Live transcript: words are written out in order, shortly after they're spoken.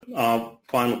our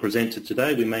final presenter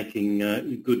today, we're making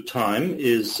good time,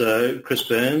 is Chris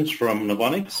Burns from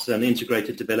Novonix, an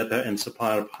integrated developer and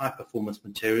supplier of high-performance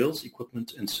materials,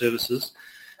 equipment and services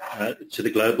to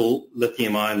the global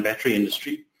lithium-ion battery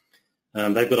industry.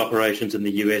 They've got operations in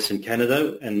the US and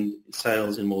Canada and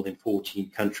sales in more than 14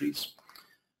 countries.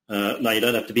 Now, you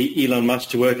don't have to be Elon Musk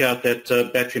to work out that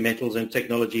battery metals and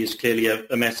technology is clearly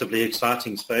a massively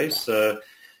exciting space.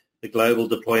 The global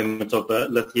deployment of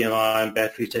lithium-ion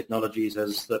battery technologies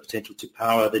has the potential to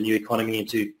power the new economy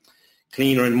into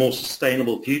cleaner and more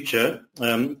sustainable future.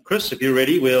 Chris, if you're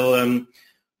ready, we'll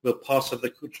pass over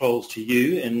the controls to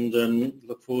you and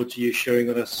look forward to you sharing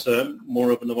with us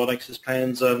more of Novonix's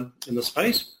plans in the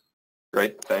space.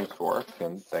 Great. Thanks, Warwick,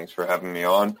 and thanks for having me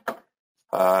on.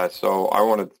 So I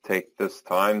wanted to take this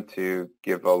time to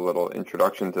give a little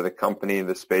introduction to the company,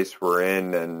 the space we're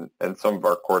in, and some of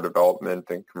our core development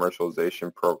and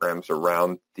commercialization programs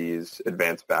around these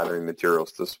advanced battery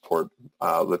materials to support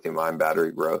lithium-ion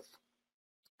battery growth.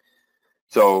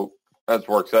 So as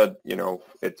Warwick said,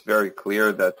 it's very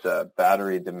clear that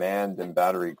battery demand and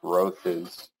battery growth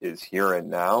is here and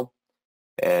now,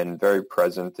 and very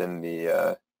present in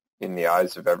the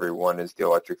eyes of everyone is the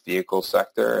electric vehicle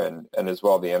sector and as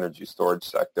well the energy storage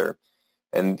sector.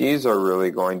 And these are really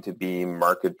going to be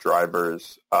market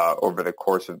drivers over the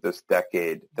course of this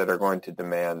decade that are going to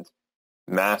demand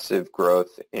massive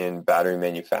growth in battery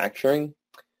manufacturing.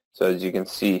 So as you can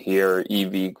see here,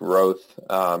 EV growth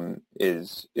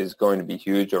is going to be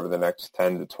huge over the next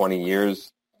 10 to 20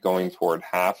 years, going toward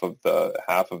half of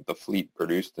the fleet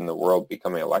produced in the world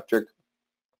becoming electric.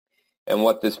 And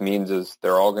what this means is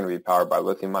they're all going to be powered by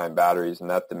lithium-ion batteries, and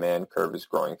that demand curve is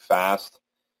growing fast.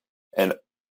 And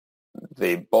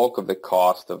the bulk of the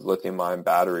cost of lithium-ion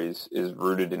batteries is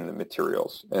rooted in the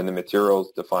materials. And the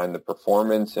materials define the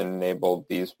performance and enable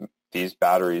these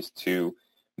batteries to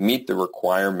meet the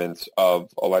requirements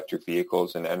of electric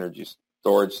vehicles and energy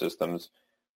storage systems,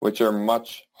 which are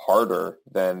much harder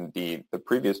than the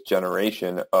previous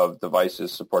generation of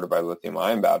devices supported by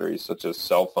lithium-ion batteries, such as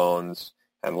cell phones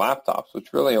and laptops,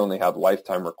 which really only have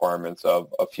lifetime requirements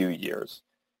of a few years.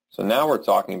 So now we're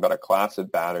talking about a class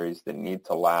of batteries that need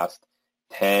to last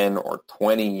 10 or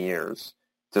 20 years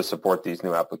to support these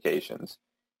new applications.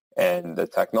 And the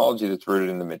technology that's rooted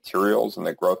in the materials and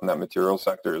the growth in that material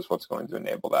sector is what's going to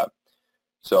enable that.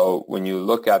 So when you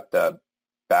look at the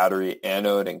battery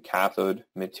anode and cathode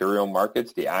material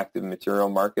markets, the active material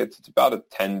markets, it's about a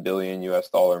 $10 billion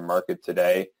market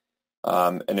today.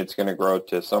 And it's going to grow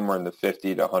to somewhere in the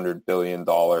 $50 to $100 billion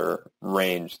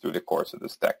range through the course of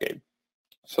this decade.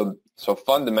 So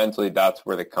fundamentally, that's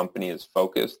where the company is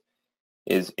focused,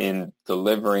 is in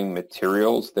delivering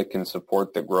materials that can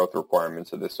support the growth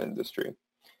requirements of this industry.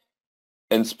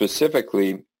 And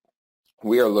specifically,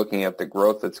 we are looking at the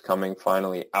growth that's coming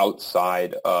finally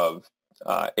outside of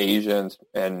Asia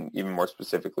and even more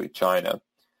specifically China.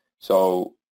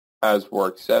 So as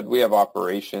Warwick said, we have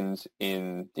operations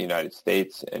in the United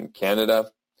States and Canada.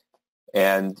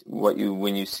 And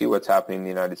when you see what's happening in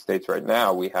the United States right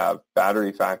now, we have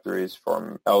battery factories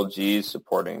from LG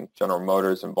supporting General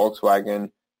Motors and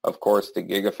Volkswagen. Of course, the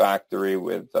Gigafactory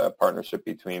with a partnership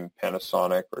between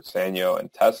Panasonic or Sanyo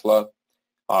and Tesla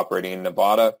operating in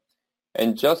Nevada.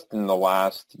 And just in the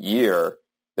last year,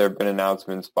 there have been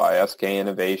announcements by SK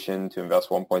Innovation to invest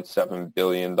 $1.7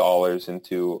 billion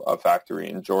into a factory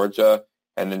in Georgia,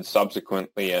 and then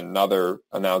subsequently another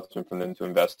announcement from them to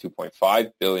invest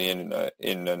 $2.5 billion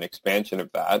in an expansion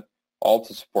of that, all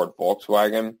to support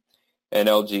Volkswagen. And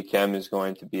LG Chem is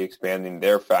going to be expanding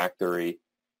their factory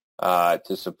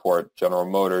to support General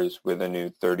Motors with a new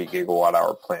 30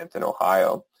 gigawatt-hour plant in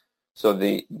Ohio. So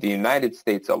the United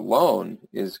States alone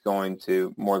is going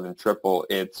to more than triple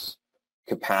its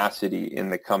capacity in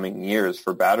the coming years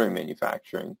for battery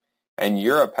manufacturing. And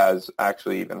Europe has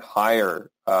actually even higher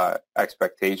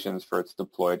expectations for its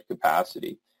deployed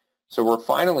capacity. So we're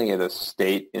finally at a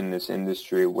state in this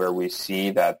industry where we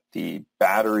see that the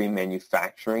battery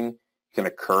manufacturing can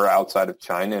occur outside of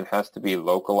China and has to be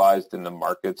localized in the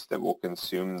markets that will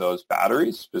consume those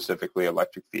batteries, specifically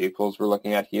electric vehicles we're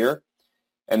looking at here.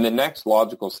 And the next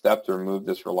logical step to remove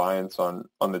this reliance on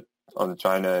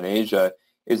China and Asia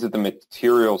is that the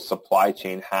material supply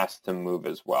chain has to move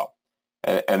as well.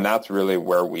 And that's really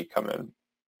where we come in.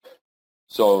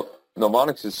 So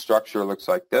Novonix's structure looks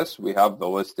like this. We have the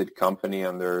listed company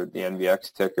under the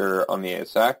NVX ticker on the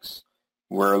ASX.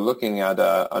 We're looking at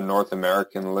a North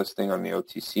American listing on the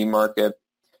OTC market.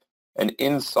 And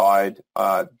inside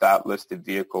that listed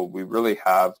vehicle, we really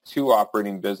have two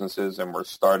operating businesses, and we're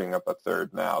starting up a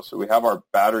third now. So we have our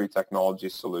battery technology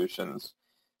solutions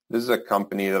This is a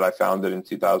company that I founded in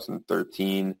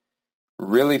 2013,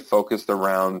 really focused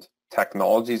around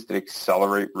technologies that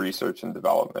accelerate research and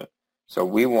development. So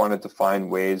we wanted to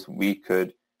find ways we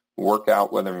could work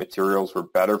out whether materials were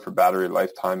better for battery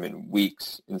lifetime in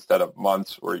weeks instead of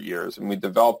months or years. And we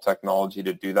developed technology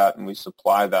to do that, and we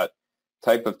supply that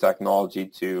type of technology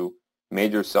to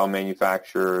major cell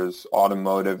manufacturers,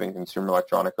 automotive and consumer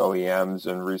electronic OEMs,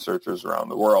 and researchers around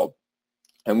the world.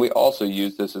 And we also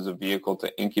use this as a vehicle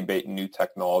to incubate new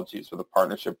technologies with a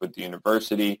partnership with the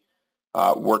university,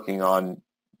 working on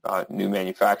new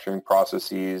manufacturing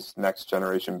processes, next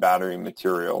generation battery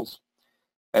materials.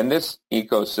 And this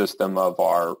ecosystem of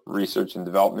our research and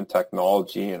development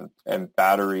technology and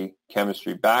battery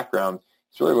chemistry background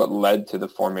is really what led to the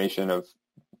formation of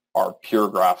our Pure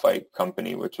Graphite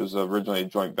company, which was originally a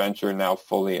joint venture, now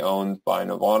fully owned by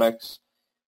Novonix.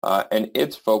 And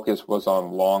its focus was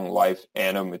on long life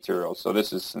anode materials. So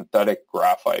this is synthetic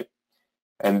graphite.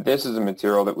 And this is a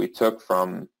material that we took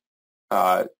from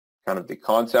kind of the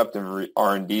concept and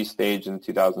R&D stage in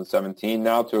 2017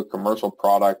 now to a commercial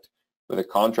product with a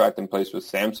contract in place with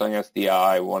Samsung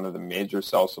SDI, one of the major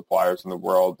cell suppliers in the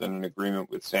world, and an agreement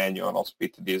with Sanyo, and I'll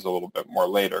speak to these a little bit more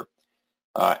later,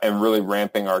 and really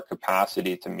ramping our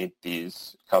capacity to meet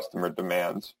these customer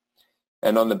demands.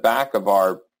 And on the back of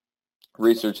our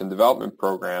research and development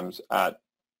programs at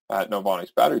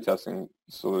Novonix Battery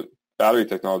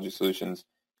Technology Solutions,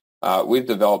 we've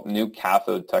developed new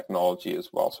cathode technology as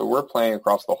well. So we're playing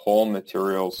across the whole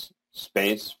materials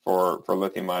space for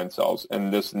lithium-ion cells,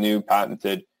 and this new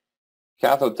patented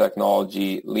cathode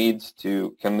technology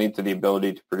can lead to the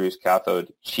ability to produce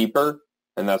cathode cheaper,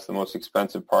 and that's the most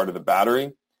expensive part of the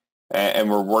battery. And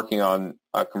we're working on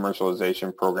a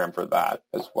commercialization program for that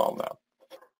as well now.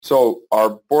 So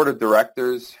our board of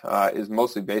directors is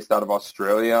mostly based out of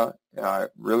Australia,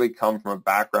 really come from a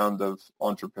background of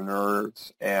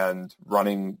entrepreneurs and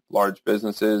running large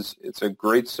businesses. It's a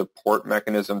great support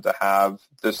mechanism to have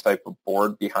this type of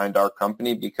board behind our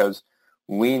company because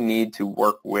we need to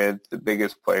work with the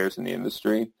biggest players in the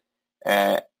industry.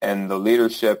 And the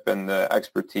leadership and the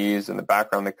expertise and the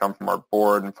background that come from our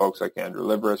board and folks like Andrew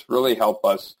Libris really help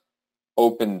us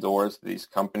open doors to these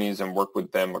companies and work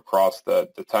with them across the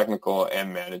technical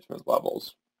and management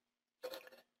levels.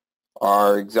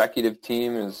 Our executive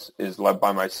team is led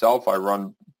by myself. I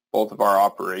run both of our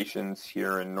operations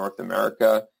here in North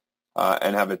America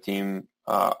and have a team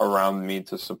around me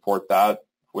to support that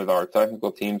with our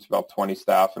technical teams, about 20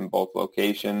 staff in both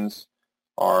locations.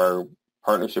 Our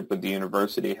partnership with the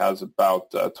university has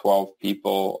about 12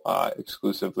 people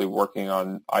exclusively working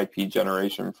on IP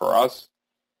generation for us.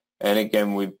 And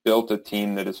again, we've built a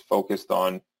team that is focused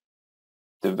on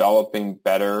developing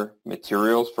better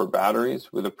materials for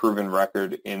batteries with a proven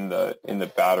record in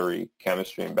the battery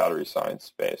chemistry and battery science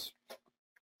space.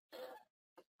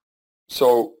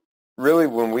 So really,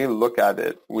 when we look at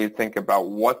it, we think about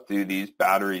what do these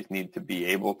batteries need to be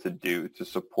able to do to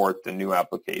support the new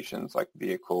applications like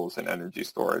vehicles and energy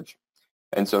storage.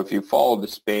 And so if you follow the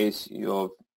space,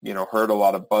 you'll heard a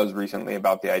lot of buzz recently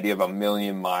about the idea of a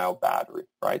 1,000,000-mile battery,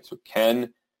 right? So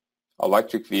can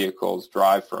electric vehicles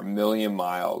drive for 1,000,000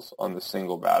 miles on the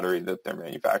single battery that they're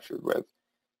manufactured with?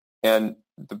 And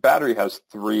the battery has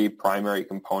three primary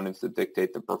components that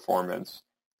dictate the performance: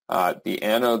 the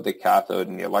anode, the cathode,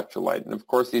 and the electrolyte. And of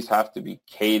course, these have to be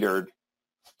catered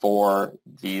for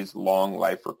these long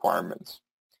life requirements.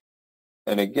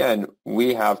 And again,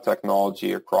 we have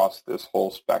technology across this whole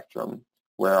spectrum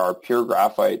where our pure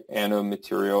graphite anode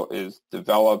material is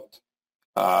developed.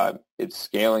 It's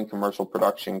scaling commercial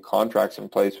production, contracts in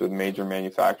place with major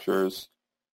manufacturers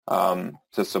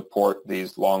to support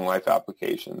these long life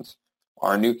applications.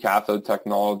 Our new cathode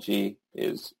technology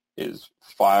is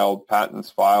filed, patents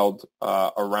filed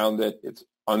around it. It's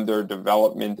under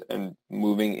development and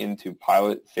moving into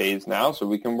pilot phase now, so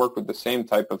we can work with the same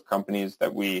type of companies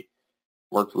that we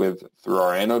worked with through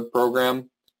our anode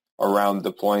program around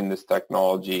deploying this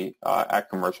technology at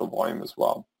commercial volume as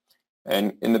well.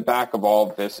 And in the back of all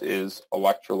of this is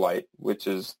electrolyte, which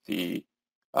is the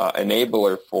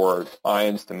enabler for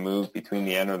ions to move between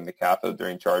the anode and the cathode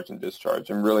during charge and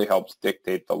discharge, and really helps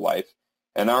dictate the life.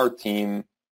 And our team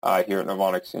here at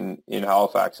Novonix in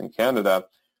Halifax in Canada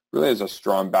really has a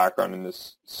strong background in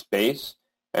this space,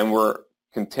 and we're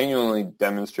continually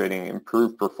demonstrating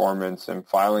improved performance and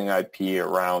filing IP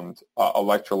around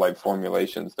electrolyte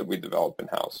formulations that we develop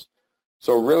in-house.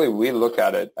 So really we look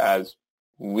at it as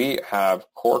we have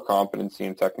core competency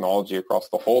and technology across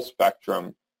the whole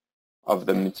spectrum of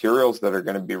the materials that are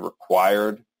going to be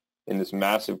required in this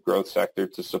massive growth sector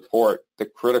to support the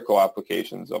critical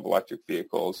applications of electric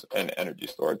vehicles and energy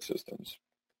storage systems.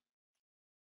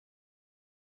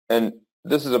 And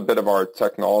this is a bit of our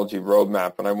technology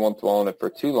roadmap, and I won't dwell on it for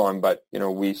too long, but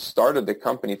we started the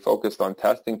company focused on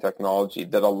testing technology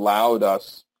that allowed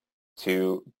us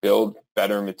to build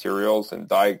better materials and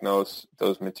diagnose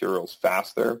those materials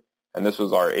faster. And this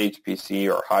was our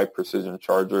HPC, or high precision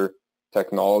charger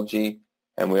technology.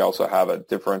 And we also have a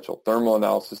differential thermal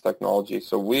analysis technology.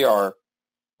 So we are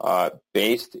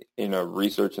based in a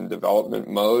research and development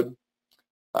mode,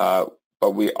 but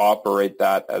we operate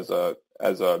that as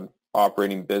a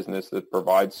operating business that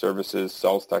provides services,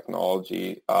 sells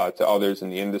technology to others in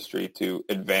the industry to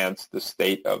advance the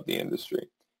state of the industry.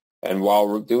 And while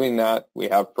we're doing that, we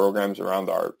have programs around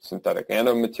our synthetic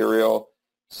anode material,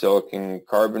 silicon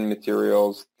carbon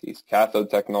materials, these cathode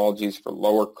technologies for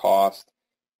lower cost.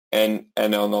 And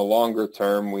on the longer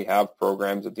term, we have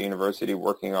programs at the university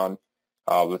working on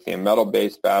lithium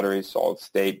metal-based batteries, solid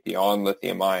state, beyond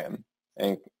lithium-ion.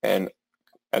 And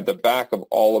at the back of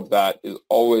all of that is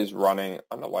always running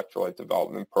an electrolyte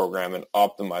development program and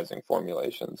optimizing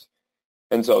formulations.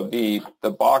 And so the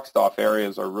boxed off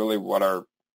areas are really what are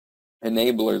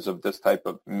enablers of this type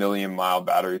of million-mile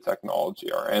battery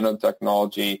technology: our anode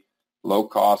technology,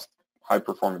 low-cost,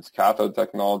 high-performance cathode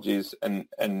technologies, and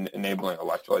enabling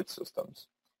electrolyte systems.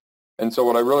 And so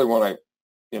what I really want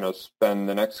to spend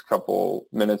the next couple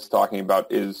minutes talking about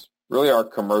is really our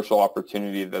commercial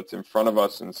opportunity that's in front of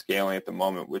us and scaling at the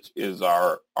moment, which is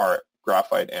our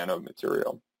graphite anode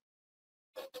material.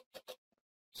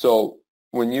 So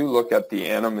when you look at the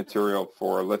anode material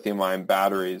for lithium-ion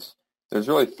batteries, there's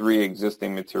really three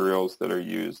existing materials that are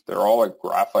used. They're all a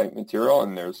graphite material,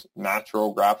 and there's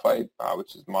natural graphite,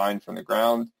 which is mined from the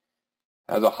ground,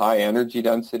 has a high energy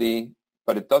density,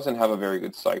 but it doesn't have a very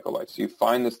good cycle life. So you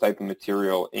find this type of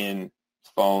material in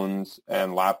phones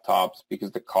and laptops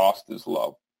because the cost is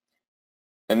low.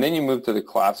 And then you move to the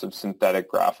class of synthetic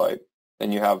graphite,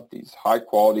 and you have these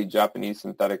high-quality Japanese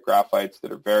synthetic graphites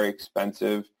that are very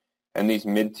expensive, and these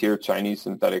mid-tier Chinese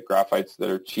synthetic graphites that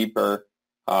are cheaper,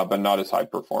 but not as high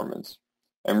performance.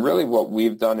 And really what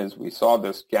we've done is we saw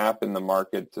this gap in the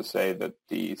market to say that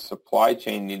the supply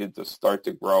chain needed to start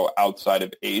to grow outside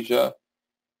of Asia.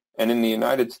 And in the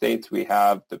United States, we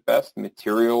have the best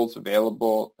materials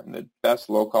available and the best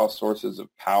low-cost sources of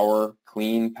power,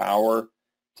 clean power,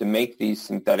 to make these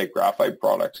synthetic graphite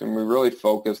products. And we really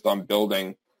focused on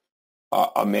building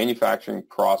a manufacturing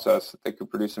process that could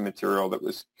produce a material that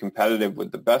was competitive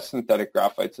with the best synthetic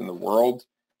graphites in the world,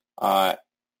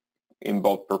 in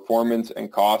both performance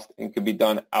and cost, and could be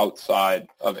done outside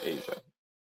of Asia.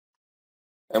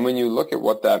 And when you look at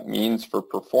what that means for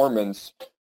performance,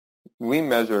 we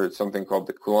measure something called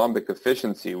the Coulombic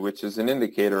efficiency, which is an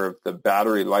indicator of the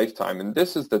battery lifetime. And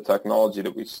this is the technology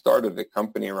that we started the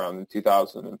company around in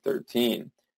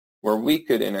 2013, where we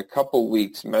could, in a couple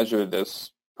weeks, measure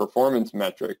this performance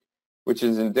metric, which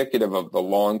is indicative of the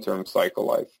long-term cycle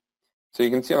life. So you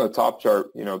can see on the top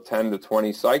chart, 10 to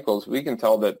 20 cycles, we can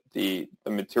tell that the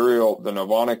material, the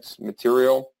Novonix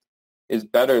material, is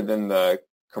better than the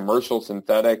commercial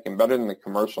synthetic and better than the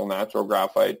commercial natural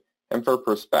graphite. And for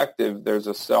perspective, there's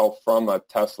a cell from a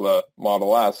Tesla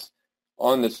Model S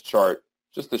on this chart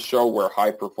just to show where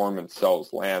high-performance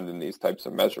cells land in these types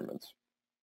of measurements.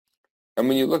 And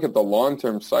when you look at the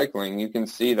long-term cycling, you can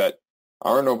see that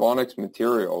our Novonix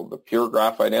material, the pure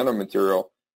graphite anode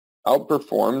material,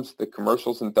 outperforms the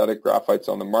commercial synthetic graphites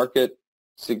on the market,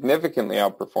 significantly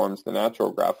outperforms the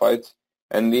natural graphites,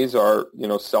 and these are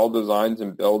cell designs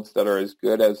and builds that are as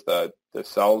good as the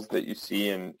cells that you see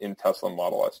in Tesla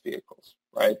Model S vehicles,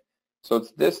 right? So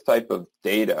it's this type of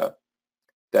data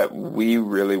that we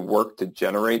really work to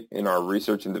generate in our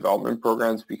research and development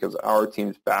programs, because our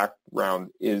team's background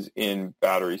is in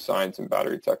battery science and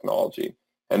battery technology.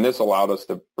 And this allowed us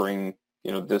to bring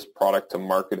this product to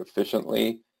market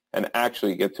efficiently and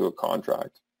actually get to a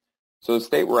contract. So the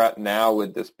state we're at now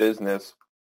with this business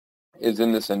is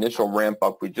in this initial ramp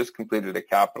up. We just completed a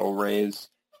capital raise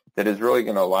that is really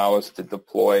going to allow us to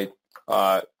deploy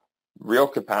real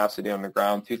capacity on the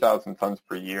ground, 2,000 tons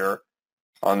per year,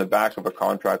 on the back of a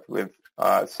contract with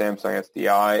Samsung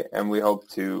SDI, and we hope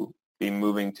to be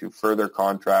moving to further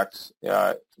contracts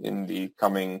in the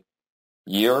coming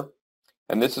year.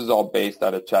 And this is all based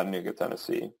out of Chattanooga,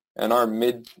 Tennessee. And our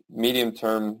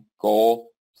medium-term goal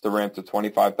is to ramp to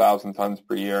 25,000 tons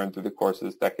per year, and through the course of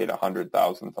this decade,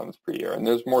 100,000 tons per year. And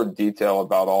there's more detail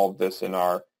about all of this in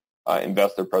our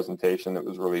investor presentation that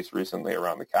was released recently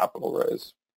around the capital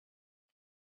raise.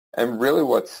 And really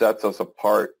what sets us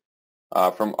apart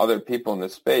from other people in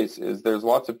this space is there's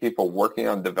lots of people working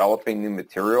on developing new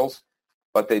materials,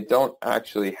 but they don't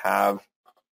actually have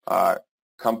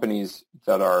companies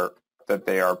that are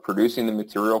they are producing the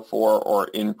material for or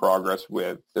in progress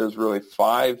with. There's really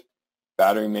 5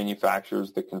 battery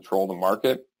manufacturers that control the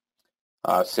market: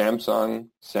 Samsung,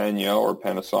 Sanyo or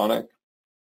Panasonic,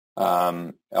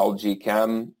 LG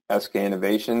Chem, SK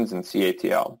Innovations, and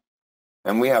CATL.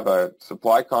 And we have a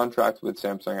supply contract with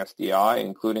Samsung SDI,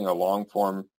 including a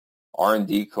long-form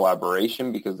R&D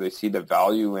collaboration because they see the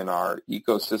value in our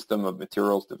ecosystem of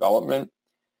materials development,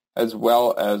 as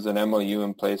well as an MOU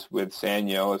in place with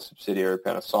Sanyo, a subsidiary of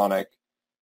Panasonic,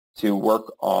 to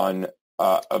work on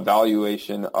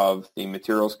evaluation of the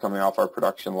materials coming off our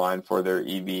production line for their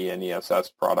EV and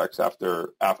ESS products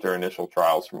after initial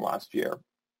trials from last year.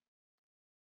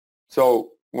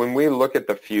 So when we look at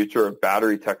the future of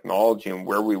battery technology and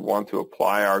where we want to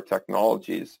apply our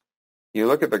technologies, you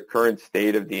look at the current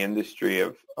state of the industry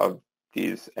of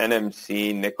these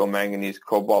NMC, nickel, manganese,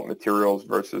 cobalt materials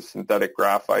versus synthetic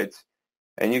graphites,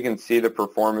 and you can see the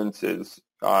performance is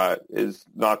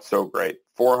not so great.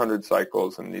 400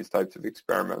 cycles in these types of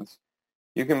experiments.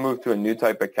 You can move to a new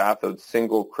type of cathode,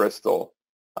 single crystal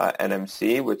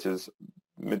NMC, which is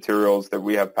materials that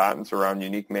we have patents around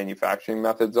unique manufacturing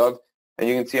methods of, and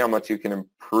you can see how much you can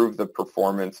improve the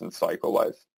performance and cycle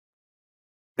life.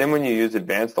 Then when you use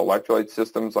advanced electrolyte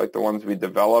systems like the ones we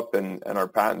develop and are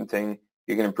patenting,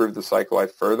 you can improve the cycle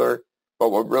life further. But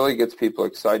what really gets people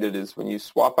excited is when you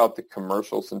swap out the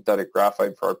commercial synthetic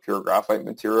graphite for our pure graphite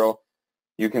material,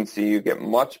 you can see you get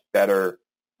much better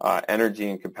energy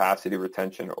and capacity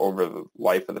retention over the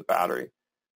life of the battery.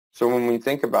 So when we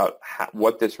think about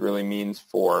what this really means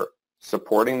for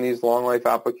supporting these long life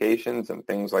applications and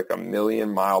things like a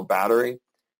 1,000,000-mile battery,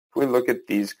 if we look at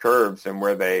these curves and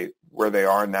where they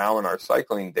are now in our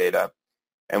cycling data,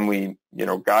 and we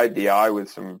guide the eye with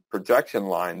some projection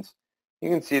lines, you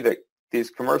can see that these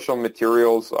commercial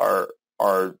materials are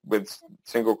with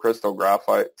single crystal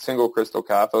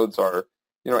cathodes are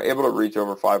able to reach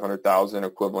over 500,000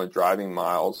 equivalent driving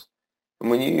miles. And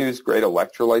when you use great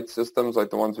electrolyte systems like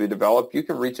the ones we develop, you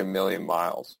can reach 1,000,000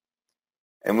 miles.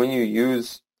 And when you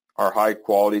use our high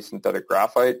quality synthetic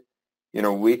graphite,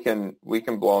 we can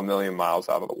blow 1,000,000 miles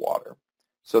out of the water.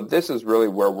 So this is really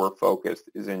where we're focused,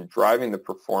 is in driving the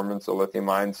performance of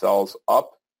lithium-ion cells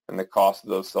up and the cost of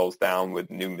those cells down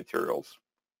with new materials.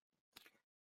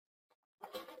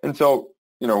 And so,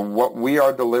 what we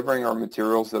are delivering are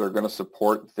materials that are going to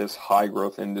support this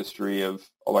high-growth industry of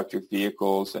electric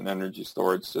vehicles and energy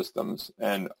storage systems.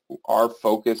 And our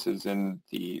focus is in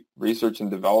the research and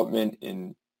development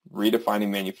in redefining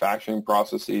manufacturing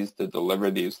processes to deliver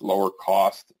these lower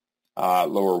cost,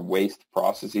 lower waste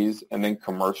processes, and then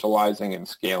commercializing and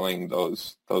scaling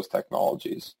those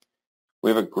technologies. We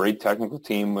have a great technical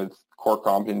team with core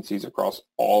competencies across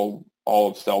all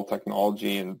of cell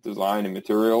technology and design and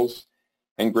materials,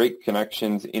 and great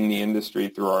connections in the industry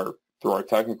through our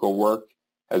technical work,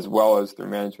 as well as through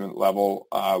management level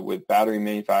with battery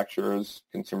manufacturers,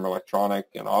 consumer electronic,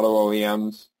 and auto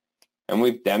OEMs. And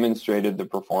we've demonstrated the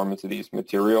performance of these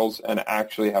materials and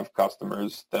actually have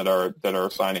customers that are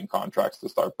signing contracts to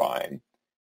start buying.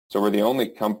 So we're the only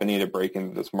company to break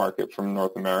into this market from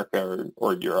North America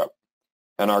or Europe.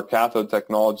 And our cathode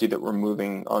technology that we're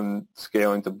moving on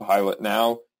scaling to pilot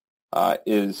now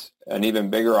is an even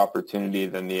bigger opportunity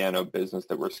than the anode business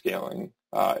that we're scaling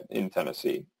in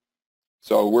Tennessee.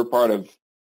 So we're part of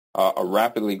a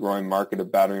rapidly growing market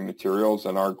of battery materials,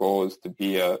 and our goal is to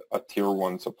be a tier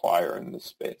 1 supplier in this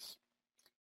space.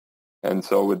 And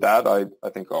so with that, I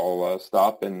think I'll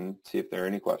stop and see if there are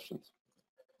any questions.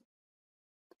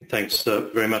 Thanks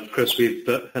very much, Chris. We've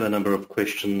had a number of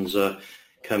questions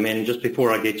come in. Just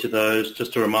before I get to those,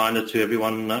 just a reminder to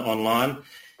everyone online,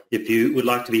 if you would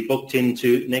like to be booked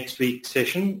into next week's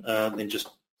session, then just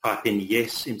type in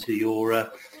yes into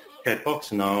your chat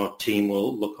box, and our team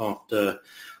will look after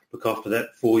that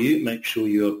for you. Make sure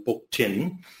you're booked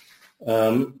in.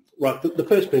 Right, the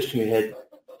first question we had,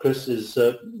 Chris, is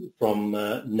from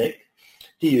Nick.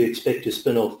 Do you expect to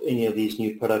spin off any of these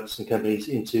new products and companies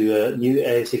into new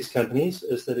ASX companies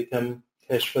as they become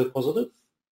cash flow positive?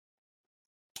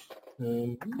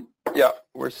 Yeah,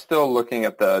 we're still looking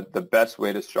at the best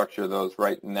way to structure those.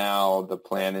 Right now, the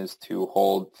plan is to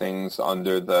hold things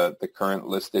under the current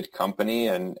listed company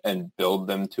and build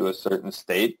them to a certain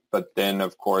state. But then,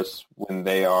 of course, when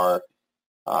they are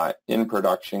in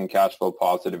production, cash flow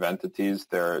positive entities,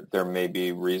 there may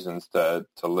be reasons to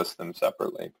list them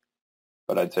separately.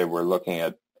 But I'd say we're looking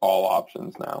at all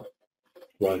options now.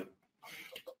 Right.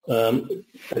 A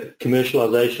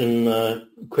commercialization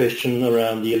question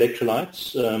around the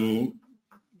electrolytes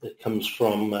that comes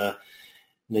from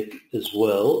Nick as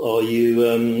well. Are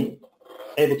you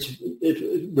able to,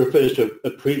 it refers to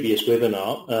a previous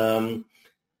webinar,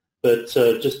 but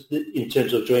just in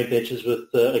terms of joint ventures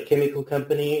with a chemical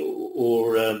company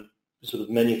or sort of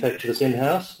manufacturers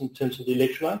in-house in terms of the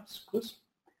electrolytes, Chris?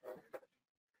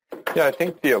 Yeah, I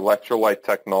think the electrolyte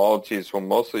technologies will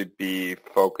mostly be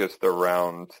focused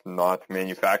around not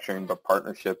manufacturing but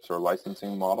partnerships or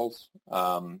licensing models,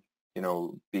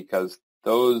 because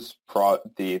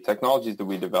the technologies that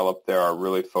we develop there are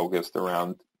really focused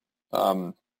around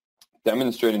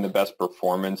demonstrating the best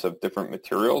performance of different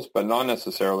materials, but not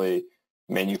necessarily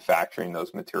manufacturing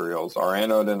those materials. Our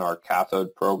anode and our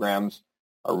cathode programs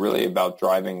are really about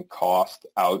driving cost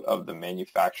out of the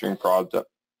manufacturing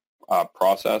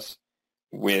process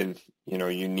with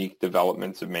unique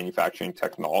developments of manufacturing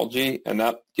technology, and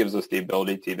that gives us the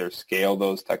ability to either scale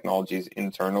those technologies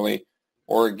internally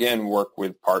or again work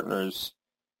with partners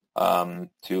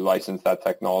to license that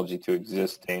technology to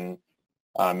existing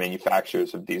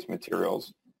manufacturers of these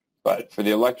materials. But for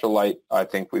the electrolyte, I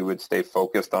think we would stay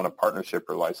focused on a partnership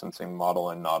or licensing model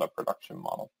and not a production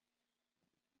model.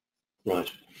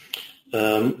 Right.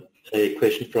 A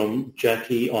question from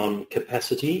Jackie on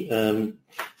capacity.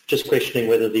 Just questioning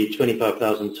whether the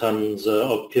 25,000 tonnes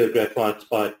of pure graphite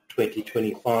by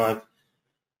 2025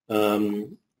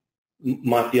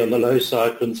 might be on the low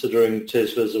side, considering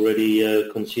Tesla's already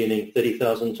consuming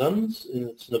 30,000 tonnes in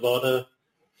its Nevada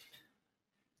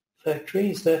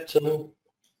factory. Is that...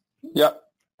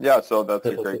 Yeah, so that's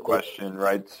a great question,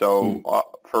 right? So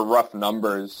for rough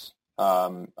numbers,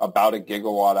 about a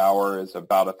gigawatt hour is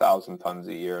about 1,000 tons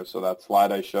a year. So that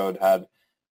slide I showed had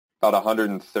about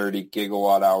 130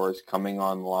 gigawatt hours coming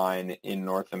online in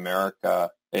North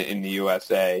America, in the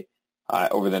USA,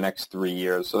 over the next 3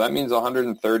 years. So that means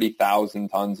 130,000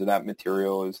 tons of that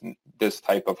material this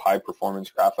type of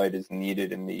high-performance graphite is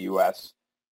needed in the U.S.,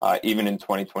 even in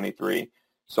 2023.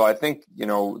 So I think,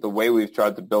 the way we've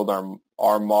tried to build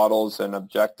our models and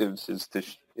objectives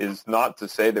is not to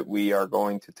say that we are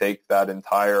going to take that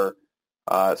entire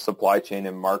supply chain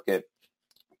and market,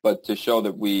 but to show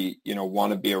that we,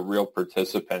 want to be a real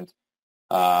participant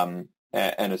and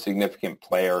a significant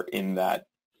player in that.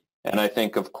 And I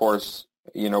think, of course,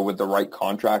 with the right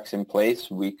contracts in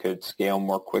place, we could scale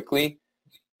more quickly.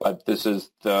 But this is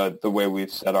the way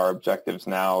we've set our objectives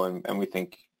now, and we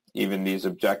think even these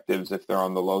objectives, if they're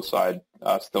on the low side,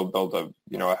 still build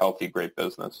a healthy, great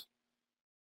business.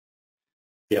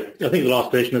 Yeah, I think the last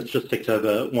question that's just ticked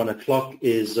over 1 o'clock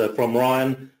is from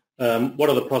Ryan. What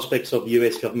are the prospects of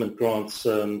U.S. government grants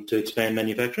to expand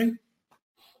manufacturing?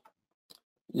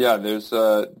 Yeah,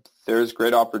 there's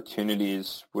great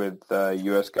opportunities with the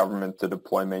U.S. government to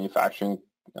deploy manufacturing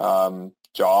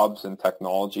jobs and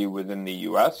technology within the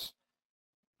U.S.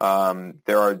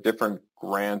 There are different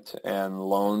grant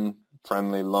and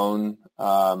friendly loan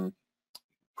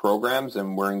programs,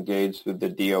 and we're engaged with the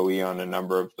DOE on a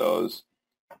number of those.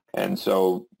 And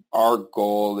so our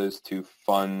goal is to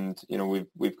fund,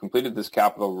 we've completed this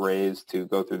capital raise to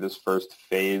go through this first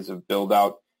phase of build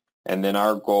out. And then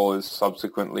our goal is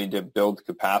subsequently to build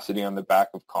capacity on the back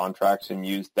of contracts and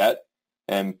use debt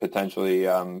and potentially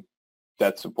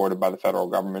debt supported by the federal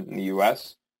government in the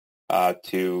U.S.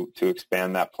 To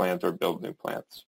expand that plant or build new plants.